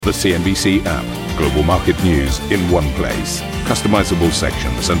The CNBC app. Global market news in one place. Customizable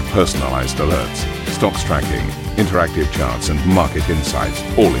sections and personalized alerts. Stocks tracking, interactive charts and market insights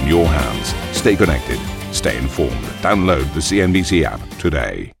all in your hands. Stay connected. Stay informed. Download the CNBC app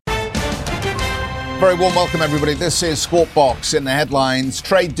today. Very warm welcome, everybody. This is Squawk Box. In the headlines,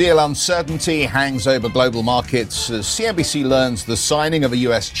 trade deal uncertainty hangs over global markets as CNBC learns the signing of a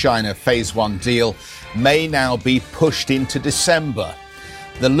US-China Phase 1 deal may now be pushed into December.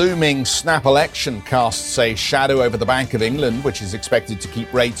 The looming snap election casts a shadow over the Bank of England, which is expected to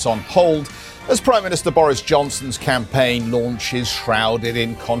keep rates on hold as Prime Minister Boris Johnson's campaign launch is shrouded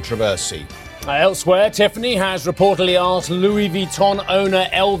in controversy. Elsewhere, Tiffany has reportedly asked Louis Vuitton owner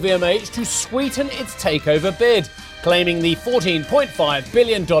LVMH to sweeten its takeover bid, claiming the $14.5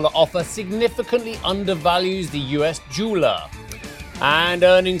 billion offer significantly undervalues the US jeweler. And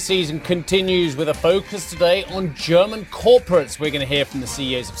earnings season continues with a focus today on German corporates. We're going to hear from the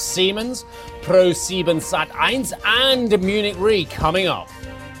CEOs of Siemens, ProSieben Sat1 and Munich Re coming up.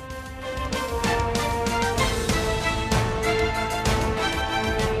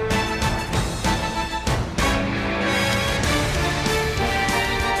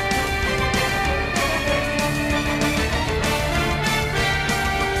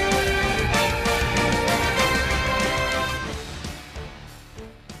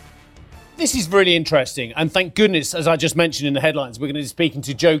 This is really interesting, and thank goodness, as I just mentioned in the headlines, we're going to be speaking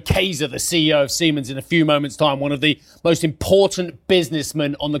to Joe Kaeser, the CEO of Siemens, in a few moments' time, one of the most important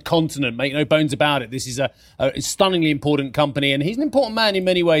businessmen on the continent. Make no bones about it. This is a stunningly important company, and he's an important man in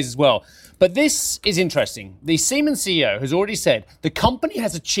many ways as well. But this is interesting. The Siemens CEO has already said the company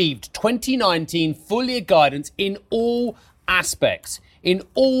has achieved 2019 full-year guidance in all aspects. And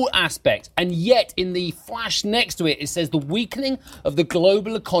yet in the flash next to it, it says the weakening of the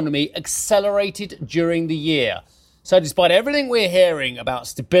global economy accelerated during the year. So despite everything we're hearing about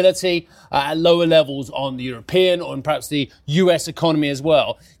stability at lower levels on the European or perhaps the US economy as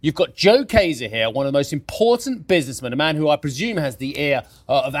well, you've got Joe Kaeser here, one of the most important businessmen, a man who I presume has the ear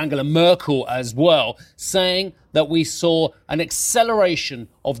of Angela Merkel as well, saying that we saw an acceleration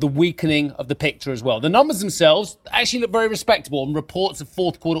of the weakening of the picture as well. The numbers themselves actually look very respectable. And reports of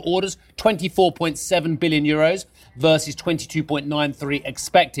fourth quarter orders, 24.7 billion euros versus 22.93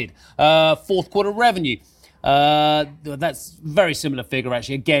 expected. Fourth quarter revenue. That's a very similar figure,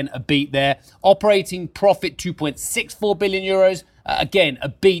 actually. Again, a beat there. Operating profit, 2.64 billion euros. Again, a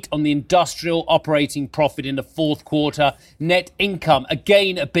beat on the industrial operating profit in the fourth quarter. Net income,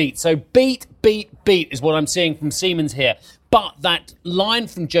 again, a beat. So beat is what I'm seeing from Siemens here. But that line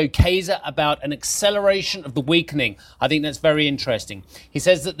from Joe Kaeser about an acceleration of the weakening, I think that's very interesting. He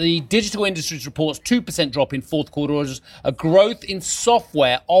says that the digital industries reports 2% drop in fourth quarter orders, a growth in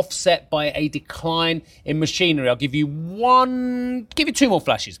software offset by a decline in machinery. I'll give you two more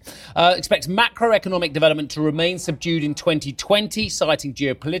flashes. Expects macroeconomic development to remain subdued in 2020, citing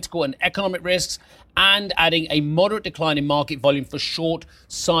geopolitical and economic risks, and adding a moderate decline in market volume for short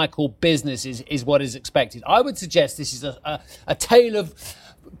cycle businesses is what is expected. I would suggest this is a tale of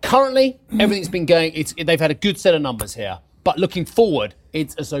currently everything's been going. They've had a good set of numbers here, but looking forward,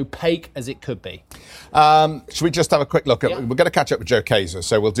 it's as opaque as it could be. Should we just have a quick look at? Yeah. We're going to catch up with Joe Kaeser,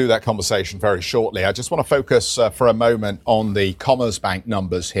 so we'll do that conversation very shortly. I just want to focus for a moment on the Commerzbank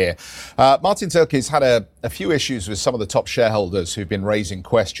numbers here. Martin Tilke's had a few issues with some of the top shareholders who've been raising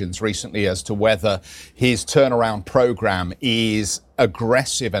questions recently as to whether his turnaround program is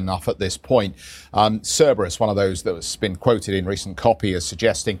aggressive enough at this point. Cerberus, one of those that's been quoted in recent copy, as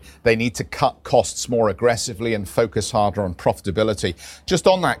suggesting they need to cut costs more aggressively and focus harder on profitability. Just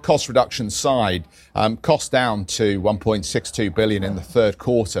on that cost reduction side, cost down to 1.62 billion in the third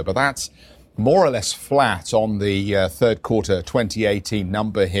quarter, but that's more or less flat on the third quarter 2018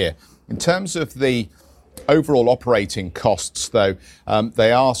 number here. In terms of the overall operating costs, though,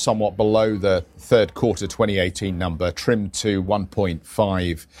 they are somewhat below the third quarter 2018 number, trimmed to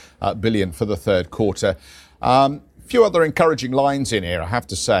 1.5 billion for the third quarter. Few other encouraging lines in here, I have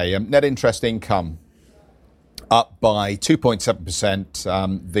to say. Net interest income up by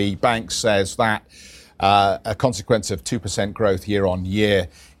 2.7%. The bank says that a consequence of 2% growth year on year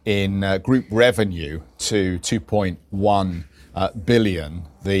in group revenue to 2.1 billion.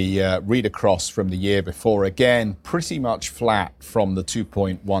 The read across from the year before, again, pretty much flat from the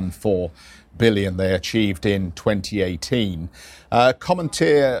 2.14 billion they achieved in 2018. Common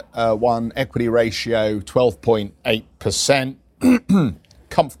Tier 1 equity ratio, 12.8%.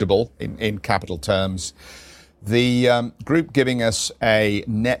 Comfortable in capital terms. The group giving us a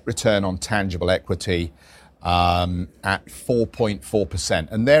net return on tangible equity at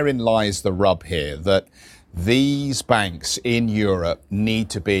 4.4%. And therein lies the rub here, that these banks in Europe need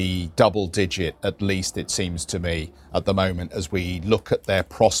to be double digit, at least it seems to me, at the moment as we look at their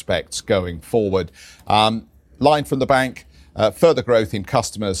prospects going forward. Line from the bank, further growth in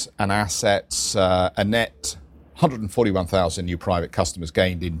customers and assets, a net 141,000 new private customers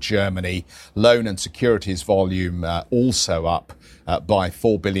gained in Germany. Loan and securities volume also up by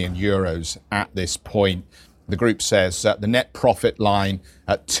 4 billion euros at this point. The group says the net profit line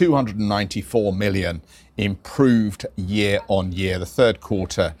at 294 million improved year on year. The third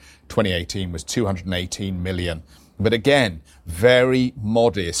quarter 2018 was 218 million. But again, very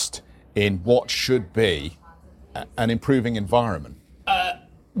modest in what should be an improving environment.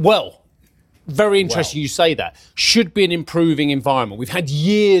 Very interesting you say that. Should be an improving environment. We've had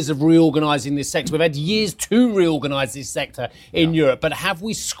years of reorganising this sector. We've had years to reorganise this sector in Europe. But have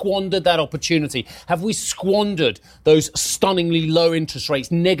we squandered that opportunity? Have we squandered those stunningly low interest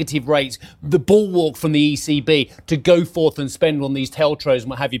rates, negative rates, the bulwark from the ECB to go forth and spend on these teltros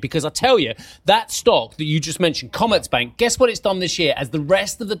and what have you? Because I tell you, that stock that you just mentioned, Commerzbank, guess what it's done this year? As the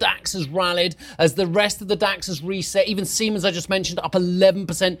rest of the DAX has rallied, as the rest of the DAX has reset, even Siemens, I just mentioned, up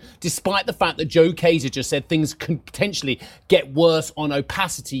 11%, despite the fact that Joe Kaiser just said things can potentially get worse on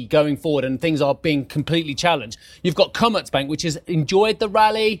opacity going forward and things are being completely challenged. You've got Commerzbank, which has enjoyed the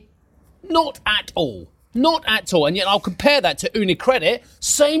rally. Not at all. Not at all. And yet I'll compare that to UniCredit.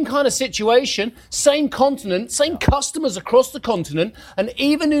 Same kind of situation, same continent, same customers across the continent. And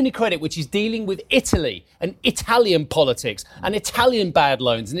even UniCredit, which is dealing with Italy and Italian politics and Italian bad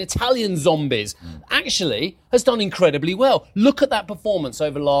loans and Italian zombies, actually has done incredibly well. Look at that performance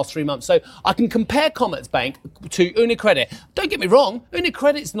over the last 3 months. So I can compare Commerzbank to UniCredit. Don't get me wrong,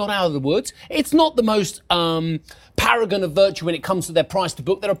 UniCredit's not out of the woods. It's not the most paragon of virtue when it comes to their price to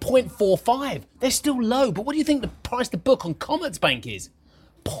book. They're a 0.45. They're still low. But what do you think the price to book on Commerzbank is?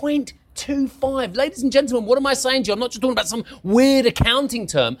 0.25. Ladies and gentlemen, what am I saying to you? I'm not just talking about some weird accounting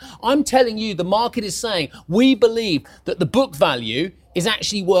term. I'm telling you the market is saying we believe that the book value is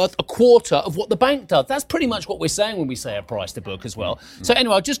actually worth a quarter of what the bank does. That's pretty much what we're saying when we say a price to book as well. So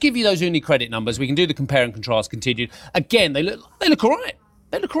anyway, I'll just give you those UniCredit numbers. We can do the compare and contrast continued. Again, they look all right.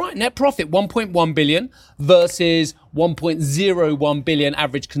 They look all right. Net profit, 1.1 billion versus 1.01 billion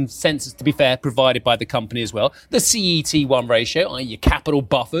average consensus, to be fair, provided by the company as well. The CET1 ratio, i.e. your capital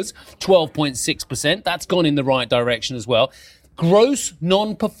buffers, 12.6%. That's gone in the right direction as well. Gross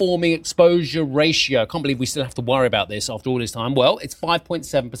non-performing exposure ratio. I can't believe we still have to worry about this after all this time. Well, it's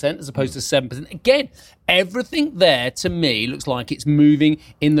 5.7% as opposed to 7%. Again, everything there to me looks like it's moving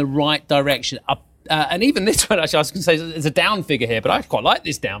in the right direction. And even this one, actually, I was going to say there's a down figure here, but I quite like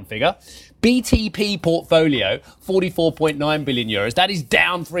this down figure. BTP portfolio, 44.9 billion euros. That is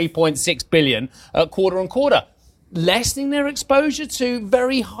down 3.6 billion quarter on quarter. Lessening their exposure to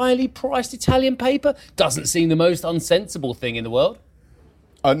very highly priced Italian paper doesn't seem the most unsensible thing in the world.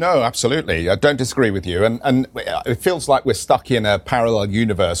 No, absolutely. I don't disagree with you. And it feels like we're stuck in a parallel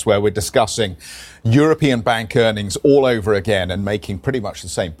universe where we're discussing European bank earnings all over again and making pretty much the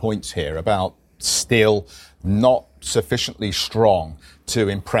same points here about still not sufficiently strong to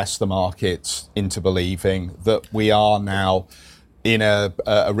impress the markets into believing that we are now in a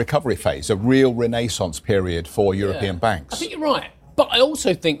recovery phase, a real renaissance period for European banks. I think you're right. But I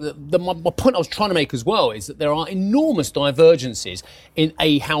also think that my point I was trying to make as well is that there are enormous divergences in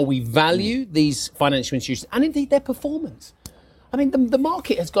how we value these financial institutions and indeed their performance. I mean, the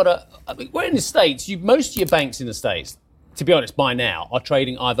market has got we're in the States, most of your banks in the States, to be honest, by now, are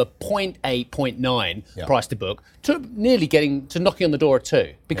trading either 0.8, 0.9 price to book to nearly getting to knocking on the door of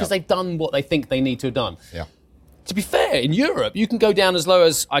 2 because they've done what they think they need to have done. Yeah. To be fair, in Europe, you can go down as low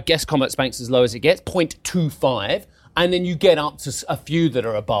as, I guess Commerzbank's as low as it gets, 0.25, and then you get up to a few that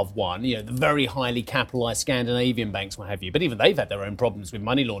are above 1, the very highly capitalised Scandinavian banks, what have you. But even they've had their own problems with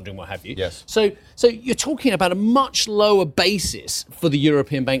money laundering, what have you. Yes. So you're talking about a much lower basis for the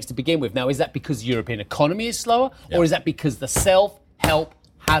European banks to begin with. Now, is that because the European economy is slower, or is that because the self-help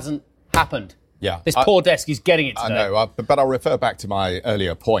hasn't happened? Yeah, this poor desk is getting it today. I know, but I'll refer back to my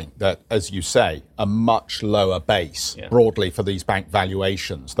earlier point that, as you say, a much lower base broadly for these bank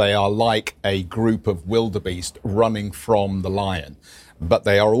valuations. They are like a group of wildebeest running from the lion, but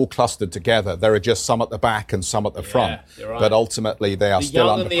they are all clustered together. There are just some at the back and some at the front, you're right. But ultimately they are still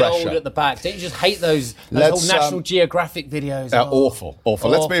under pressure. The young and the old at the back. Don't you just hate those old National Geographic videos? Awful.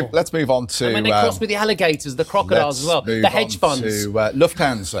 Let's move on to. I mean, they cross with the alligators, the crocodiles as well, the hedge funds. To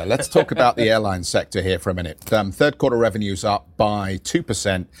Lufthansa. Let's talk about the airline sector here for a minute. Third quarter revenues up by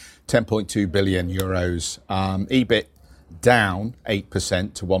 2%, 10.2 billion euros. EBIT down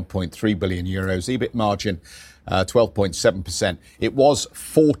 8% to 1.3 billion euros. EBIT margin 12.7%. It was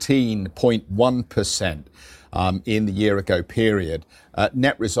 14.1% in the year ago period.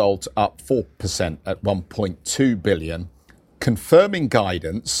 Net result up 4% at 1.2 billion. Confirming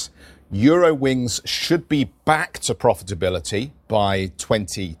guidance, Eurowings should be back to profitability by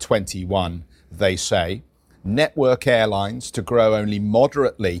 2021, they say. Network Airlines to grow only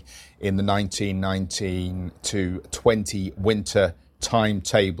moderately in the 1919 to 20 winter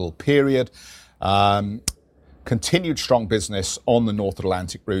timetable period. Continued strong business on the North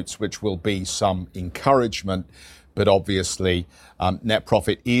Atlantic routes, which will be some encouragement. But obviously, net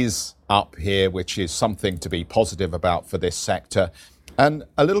profit is up here, which is something to be positive about for this sector. And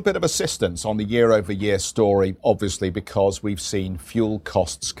a little bit of assistance on the year-over-year story, obviously, because we've seen fuel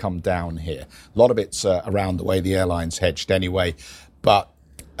costs come down here. A lot of it's around the way the airline's hedged anyway. But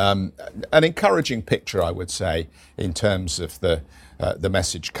an encouraging picture, I would say, in terms of the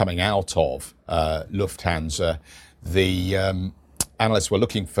message coming out of Lufthansa. The analysts were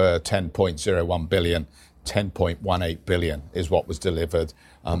looking for 10.01 billion. 10.18 billion is what was delivered.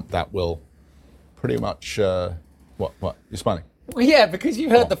 That will pretty much... What? You're smiling? Well, yeah, because you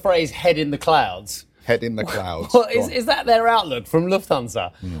heard the phrase "head in the clouds." Head in the clouds. Well, is that their outlook from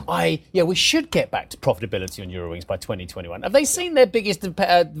Lufthansa? We should get back to profitability on Eurowings by 2021. Have they seen their biggest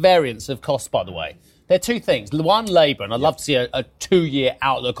variance of costs, by the way? There are two things. One, labour, and I'd love to see a 2-year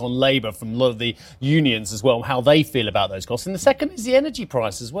outlook on labour from a lot of the unions as well, how they feel about those costs. And the second is the energy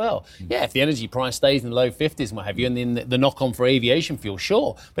price as well. Yeah, if the energy price stays in the low 50s and what have you, and then the knock-on for aviation fuel,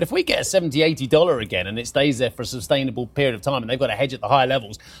 sure. But if we get a $70, $80 again and it stays there for a sustainable period of time and they've got a hedge at the high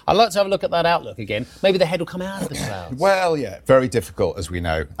levels, I'd like to have a look at that outlook again. Maybe the head will come out of the clouds. Well, yeah, very difficult, as we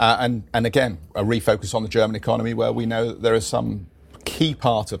know. And again, a refocus on the German economy where we know that there is some key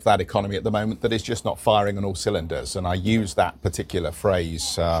part of that economy at the moment that is just not firing on all cylinders. And I use that particular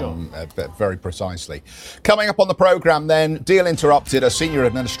phrase very precisely. Coming up on the programme then, deal interrupted. A senior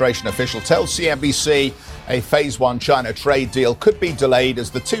administration official tells CNBC a Phase 1 China trade deal could be delayed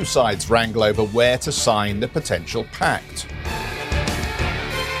as the two sides wrangle over where to sign the potential pact.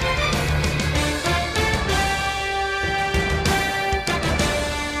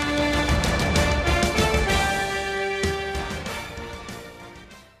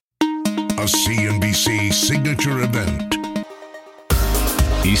 A CNBC signature event.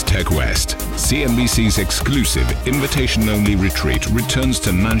 East Tech West, CNBC's exclusive invitation-only retreat, returns to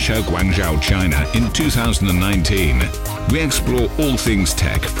Nanshao, Guangzhou, China in 2019. We explore all things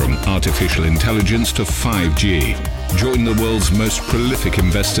tech, from artificial intelligence to 5G. Join the world's most prolific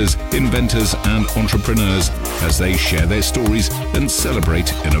investors, inventors, and entrepreneurs as they share their stories and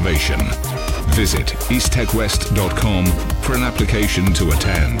celebrate innovation. Visit easttechwest.com for an application to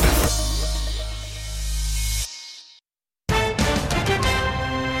attend.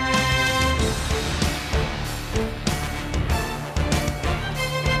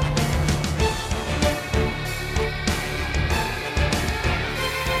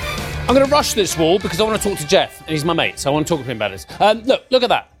 I'm going to rush this wall because I want to talk to Jeff, and he's my mate, so I want to talk to him about this. Look at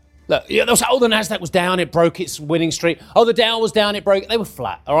that. Look, yeah, the NASDAQ was down, it broke its winning streak. Oh, the Dow was down, it broke. They were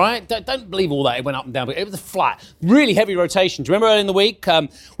flat, all right? Don't believe all that. It went up and down, but it was flat. Really heavy rotation. Do you remember earlier in the week, we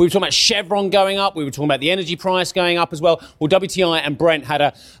were talking about Chevron going up. We were talking about the energy price going up as well. Well, WTI and Brent had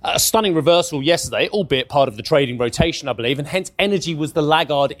a stunning reversal yesterday, albeit part of the trading rotation, I believe, and hence energy was the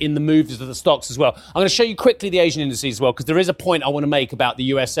laggard in the moves of the stocks as well. I'm going to show you quickly the Asian indices as well, because there is a point I want to make about the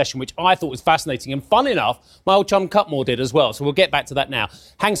US session, which I thought was fascinating. And fun enough, my old chum Cutmore did as well. So we'll get back to that now.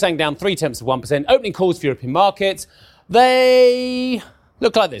 Hang Seng down 0.3%. Opening calls for European markets. They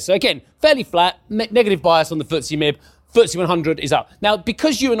look like this. So again, fairly flat, negative bias on the FTSE MIB. FTSE 100 is up. Now,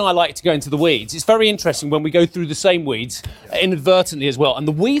 because you and I like to go into the weeds, it's very interesting when we go through the same weeds inadvertently as well. And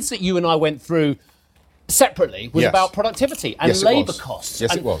the weeds that you and I went through separately was about productivity and labour costs.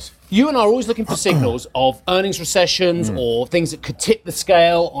 Yes, it was. You and I are always looking for signals of earnings recessions or things that could tip the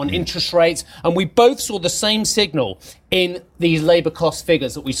scale on interest rates. And we both saw the same signal in these labour cost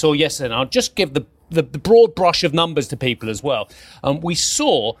figures that we saw yesterday. And I'll just give the broad brush of numbers to people as well. We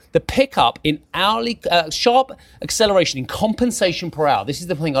saw the pickup in hourly, sharp acceleration in compensation per hour. This is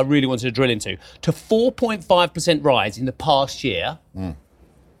the thing I really wanted to drill into. To 4.5% rise in the past year.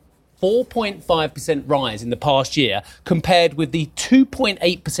 4.5% rise in the past year compared with the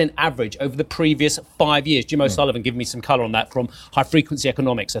 2.8% average over the previous 5 years. Jim O'Sullivan giving me some colour on that from High Frequency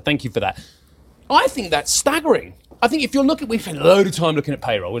Economics, so thank you for that. I think that's staggering. I think if you're looking, we've spent a load of time looking at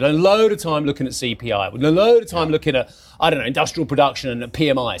payroll, we've done a load of time looking at CPI, we've done a load of time looking at, industrial production and at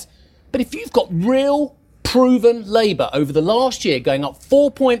PMIs. But if you've got real proven labour over the last year going up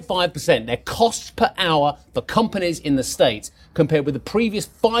 4.5%, their costs per hour for companies in the States, compared with the previous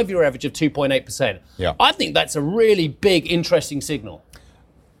 5-year average of 2.8%. Yeah. I think that's a really big, interesting signal.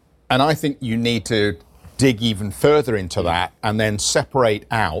 And I think you need to dig even further into that and then separate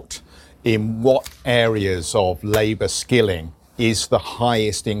out in what areas of labour skilling is the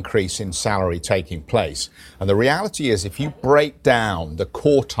highest increase in salary taking place. And the reality is, if you break down the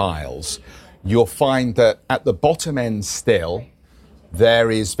quartiles, you'll find that at the bottom end still, there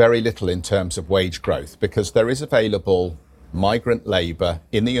is very little in terms of wage growth, because there is available migrant labour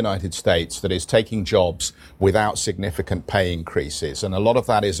in the United States that is taking jobs without significant pay increases. And a lot of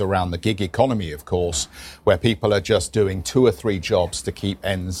that is around the gig economy, of course, where people are just doing 2 or 3 jobs to keep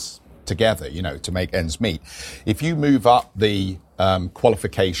ends together, to make ends meet. If you move up the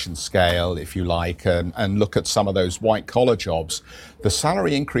qualification scale, if you like, and look at some of those white-collar jobs, the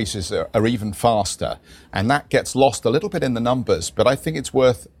salary increases are even faster. And that gets lost a little bit in the numbers. But I think it's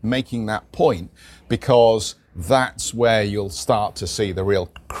worth making that point, because that's where you'll start to see the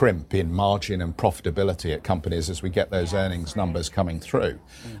real crimp in margin and profitability at companies as we get those earnings numbers coming through.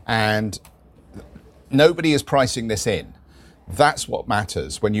 And nobody is pricing this in. That's what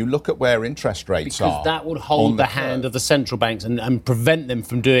matters when you look at where interest rates are. Because that would hold the hand of the central banks and prevent them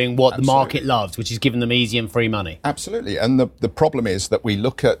from doing what the market loves, which is giving them easy and free money. Absolutely. And the problem is that we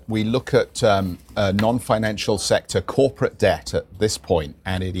look at non-financial sector corporate debt at this point,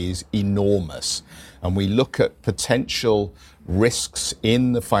 and it is enormous. And we look at potential risks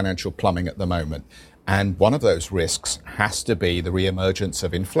in the financial plumbing at the moment. And one of those risks has to be the re-emergence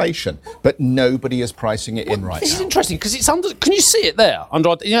of inflation. But nobody is pricing it in right now. This is interesting because it's under. Can you see it there?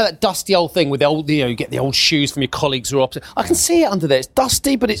 Under, that dusty old thing with the old, you get the old shoes from your colleagues who are opposite. I can see it under there. It's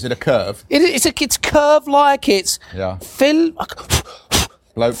dusty, but Is it a curve? It's curved like it's. Yeah.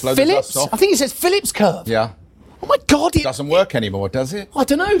 Blow the Phillips? dust off. I think it says Phillips curve. Yeah. Oh my God! It doesn't work anymore, does it? I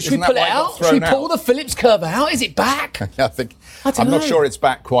don't know. Should we pull it out? Should we pull the Phillips curve out? Is it back? I'm not sure it's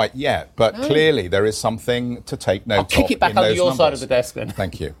back quite yet, but clearly there is something to take note of. I'll kick it back under your side of the desk then.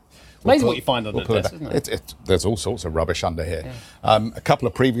 Thank you. Amazing what you find under the desk, isn't it? There's all sorts of rubbish under here. Yeah. A couple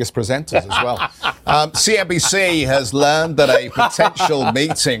of previous presenters as well. CNBC has learned that a potential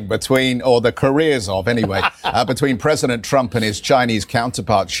meeting between President Trump and his Chinese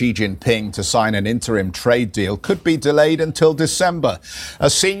counterpart Xi Jinping to sign an interim trade deal could be delayed until December. A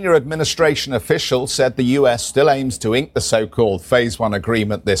senior administration official said the US still aims to ink the so-called Phase 1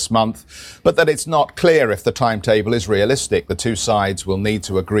 agreement this month, but that it's not clear if the timetable is realistic. The two sides will need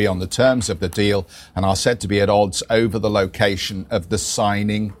to agree on the terms of the deal and are said to be at odds over the location of the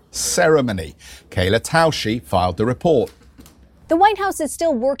signing ceremony. Kayla Tausche filed the report. The White House is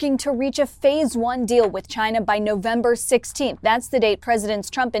still working to reach a Phase 1 deal with China by November 16th. That's the date Presidents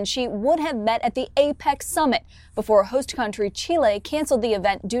Trump and Xi would have met at the APEC summit before host country Chile canceled the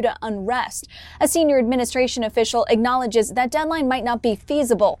event due to unrest. A senior administration official acknowledges that deadline might not be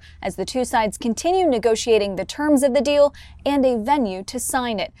feasible as the two sides continue negotiating the terms of the deal and a venue to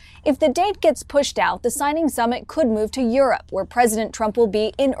sign it. If the date gets pushed out, the signing summit could move to Europe, where President Trump will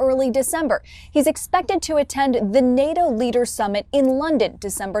be in early December. He's expected to attend the NATO Leaders Summit in London,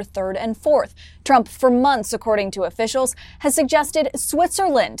 December 3rd and 4th. Trump, for months, according to officials, has suggested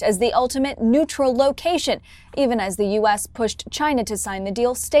Switzerland as the ultimate neutral location, even as the U.S. pushed China to sign the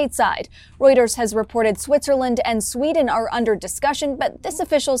deal stateside. Reuters has reported Switzerland and Sweden are under discussion, but this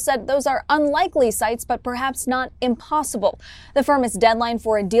official said those are unlikely sites, but perhaps not impossible. The firmest deadline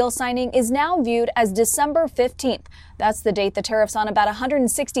for a deal signing is now viewed as December 15th. That's the date the tariffs on about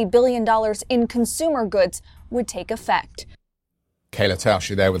 $160 billion in consumer goods would take effect. Kayla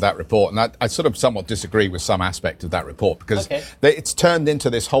Tausche there with that report. And I sort of somewhat disagree with some aspect of that report because it's turned into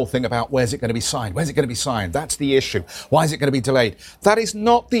this whole thing about where's it going to be signed? Where's it going to be signed? That's the issue. Why is it going to be delayed? That is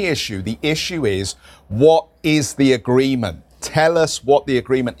not the issue. The issue is, what is the agreement? Tell us what the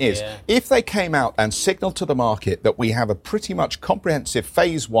agreement is. Yeah. If they came out and signaled to the market that we have a pretty much comprehensive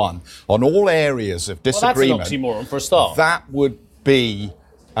Phase 1 on all areas of disagreement, that's an oxymoron for a start. That would be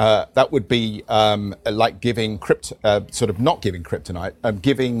like giving not giving kryptonite,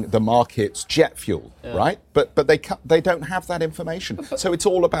 giving the markets jet fuel, right? But they don't have that information. So it's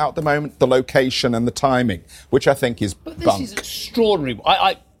all about the moment, the location, and the timing, which I think is bunk. This is extraordinary.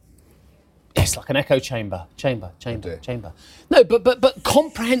 It's like an echo chamber. No, but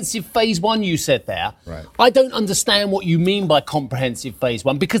comprehensive Phase 1, you said there. Right. I don't understand what you mean by comprehensive Phase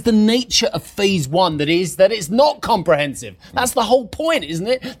 1, because the nature of Phase 1 that it's not comprehensive. That's the whole point, isn't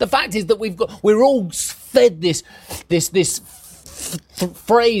it? The fact is that we're all fed this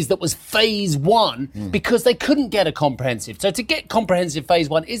phrase that was phase one because they couldn't get a comprehensive. So to get comprehensive phase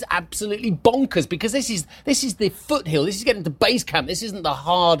one is absolutely bonkers because this is the foothill. This is getting to base camp. This isn't the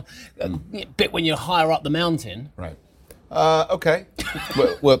hard bit when you're higher up the mountain. Right. Okay.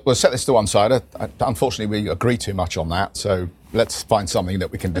 we'll set this to one side. Unfortunately, we agree too much on that, so let's find something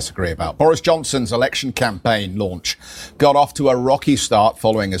that we can disagree about. Boris Johnson's election campaign launch got off to a rocky start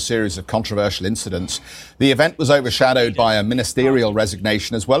following a series of controversial incidents. The event was overshadowed by a ministerial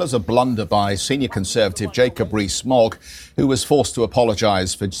resignation as well as a blunder by senior Conservative Jacob Rees-Mogg, who was forced to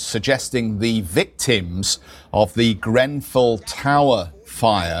apologise for suggesting the victims of the Grenfell Tower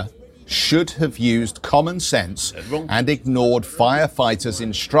fire should have used common sense and ignored firefighters'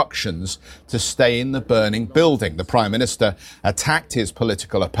 instructions to stay in the burning building. The Prime Minister attacked his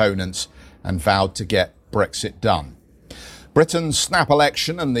political opponents and vowed to get Brexit done. Britain's snap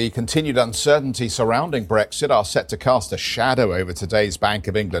election and the continued uncertainty surrounding Brexit are set to cast a shadow over today's Bank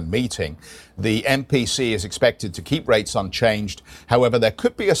of England meeting. The MPC is expected to keep rates unchanged. However, there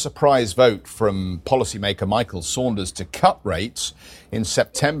could be a surprise vote from policymaker Michael Saunders to cut rates. In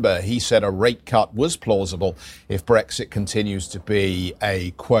September, he said a rate cut was plausible if Brexit continues to be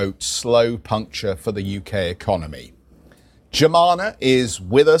a, quote, slow puncture for the UK economy. Jemana is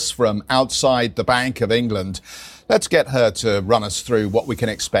with us from outside the Bank of England. Let's get her to run us through what we can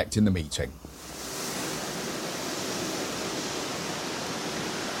expect in the meeting.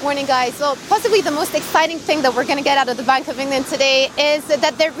 Morning, guys. Well, possibly the most exciting thing that we're going to get out of the Bank of England today is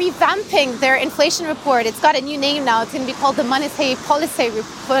that they're revamping their inflation report. It's got a new name now. It's going to be called the Monetary Policy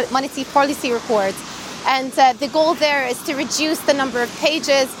Report. And the goal there is to reduce the number of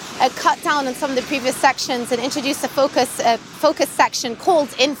pages, cut down on some of the previous sections, and introduce a focus section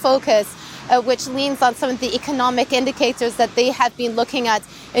called In Focus, which leans on some of the economic indicators that they have been looking at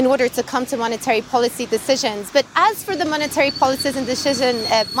in order to come to monetary policy decisions. But as for the monetary policy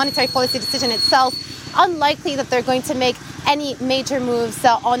decision itself, unlikely that they're going to make any major moves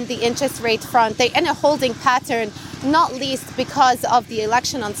on the interest rate front. They're in a holding pattern, not least because of the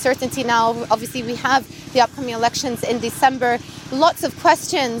election uncertainty now. Obviously, we have the upcoming elections in December. Lots of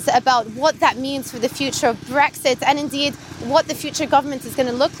questions about what that means for the future of Brexit and indeed what the future government is going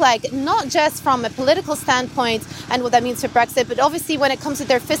to look like, not just from a political standpoint and what that means for Brexit, but obviously when it comes to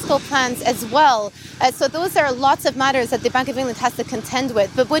their fiscal plans as well. So those are lots of matters that the Bank of England has to contend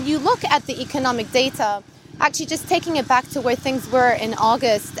with. But when you look at the economic data, actually just taking it back to where things were in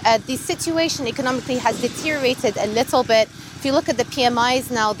August, the situation economically has deteriorated a little bit. If you look at the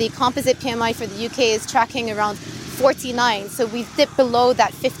PMIs now, the composite PMI for the UK is tracking around 49. So we've dipped below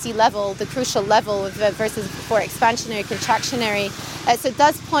that 50 level, the crucial level versus before expansionary, contractionary. So it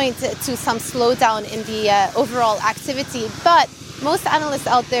does point to some slowdown in the overall activity. But most analysts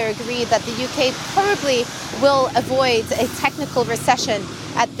out there agree that the UK probably will avoid a technical recession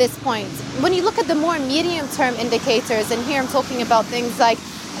at this point. When you look at the more medium-term indicators, and here I'm talking about things like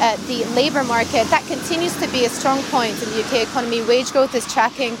the labour market, that continues to be a strong point in the UK economy. Wage growth is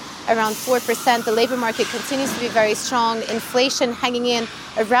tracking around 4%. The labour market continues to be very strong. Inflation hanging in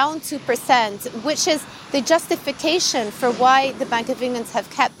around 2%, which is the justification for why the Bank of England have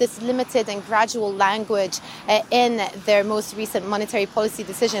kept this limited and gradual language in their most recent monetary policy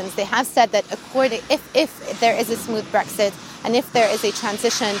decisions. They have said that if there is a smooth Brexit and if there is a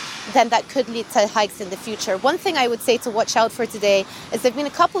transition, then that could lead to hikes in the future. One thing I would say to watch out for today is there have been a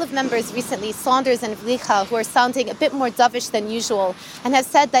couple of members recently, Saunders and Vlicha, who are sounding a bit more dovish than usual and have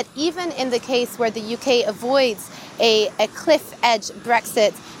said that even in the case where the UK avoids a cliff edge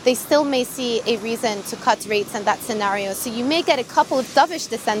Brexit, they still may see a reason to cut rates in that scenario. So you may get a couple of dovish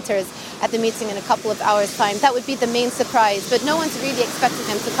dissenters at the meeting in a couple of hours' time. That would be the main surprise. But no one's really expecting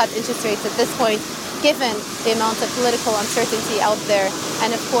them to cut interest rates at this point, given the amount of political uncertainty out there.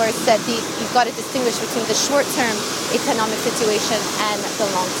 And of course, you've got to distinguish between the short-term economic situation and the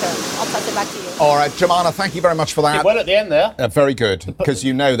long-term. I'll toss it back to you. All right, Jemana, thank you very much for that. Did well at the end there. Very good, because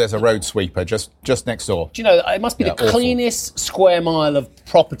you know there's a road sweeper just next door. Do you know, it must be the cleanest square mile of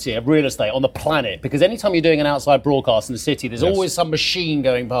property, of real estate on the planet, because anytime you're doing an outside broadcast in the city, there's always some machine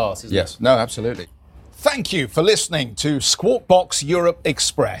going past, isn't Yes, no, absolutely. Thank you for listening to Squawk Box Europe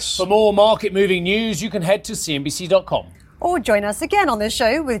Express. For more market-moving news, you can head to cnbc.com. Or join us again on the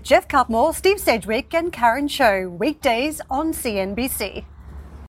show with Jeff Cutmore, Steve Sedgwick and Karen Cho, weekdays on CNBC.